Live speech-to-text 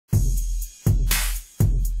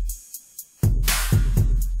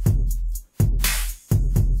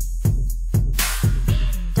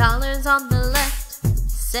on the left,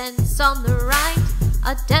 cents on the right.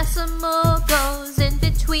 A decimal goes in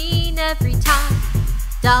between every time.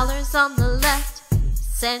 Dollars on the left,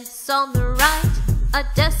 cents on the right. A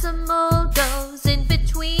decimal goes in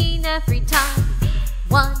between every time.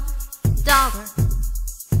 $1,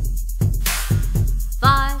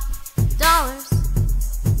 $5,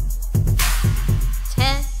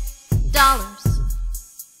 $10,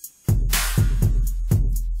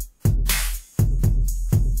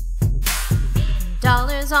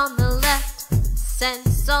 dollars on the left,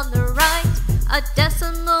 cents on the right. A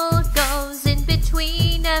decimal goes in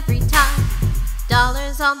between every time.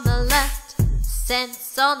 Dollars on the left,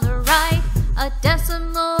 cents on the right. A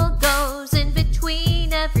decimal goes in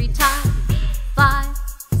between every time. 5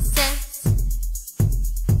 cents,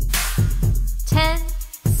 10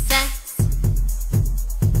 cents,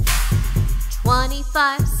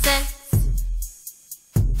 25 cents.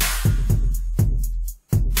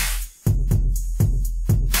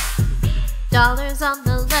 Dollars on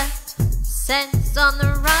the left, cents on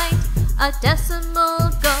the right. A decimal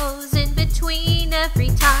goes in between every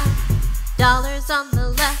time. Dollars on the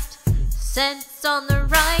left, cents on the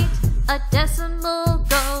right. A decimal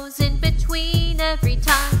goes in between every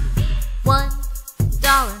time.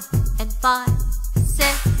 $1.05.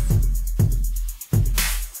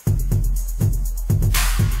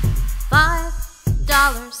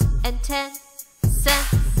 $5.10.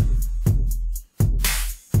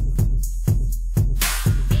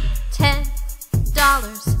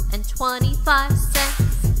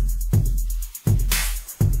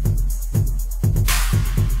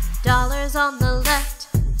 $10.25. Dollars on the left,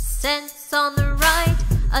 cents on the right.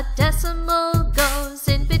 A decimal goes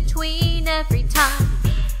in between every time.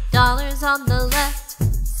 Dollars on the left,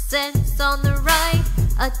 cents on the right.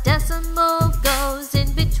 A decimal goes